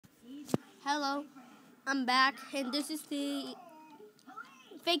Hello, I'm back, and this is the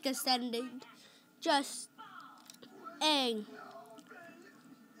fake ascending. Just a,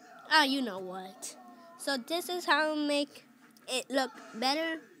 you know what. So this is how I make it look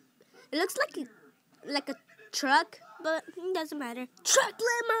better. It looks like a truck, but it doesn't matter. Truck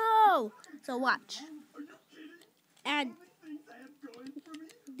limo. So watch. Add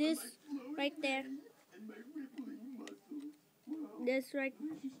this right there. This right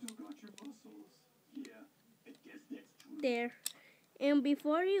there. And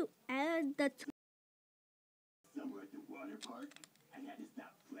before you add the somewhere at the water park, I had to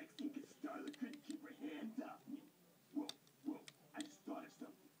stop flexing because Starla couldn't keep her hands off me. Whoa, I just thought of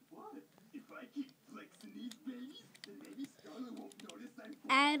something. What? If I keep flexing these babies, then maybe Starla won't notice I'm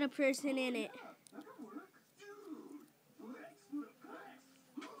add a person in it. That could work. Dude, flex.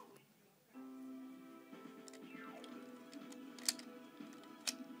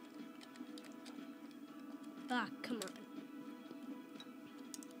 Ah, come on.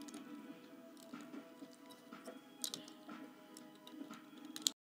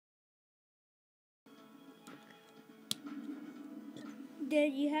 There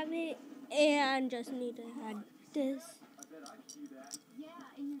you have it, and just need to add this. Yeah,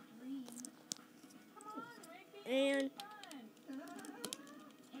 in your dreams. Come on, Ricky. And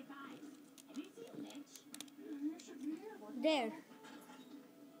Hey guys, have you seen Mitch? there.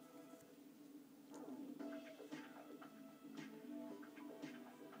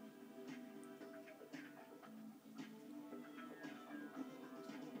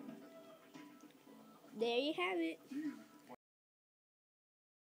 There you have it.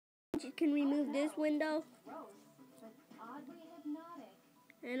 You can remove this window, Oddly hypnotic.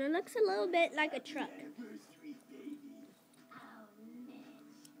 and it looks a little bit like a truck.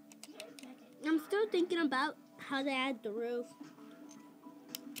 I'm still thinking about how to add the roof.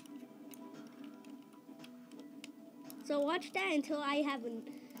 So watch that until I have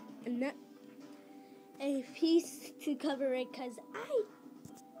a piece to cover it, because I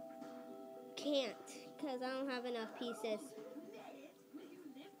can't, because I don't have enough pieces.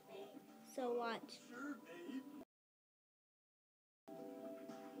 So watch.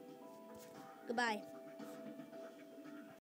 Goodbye.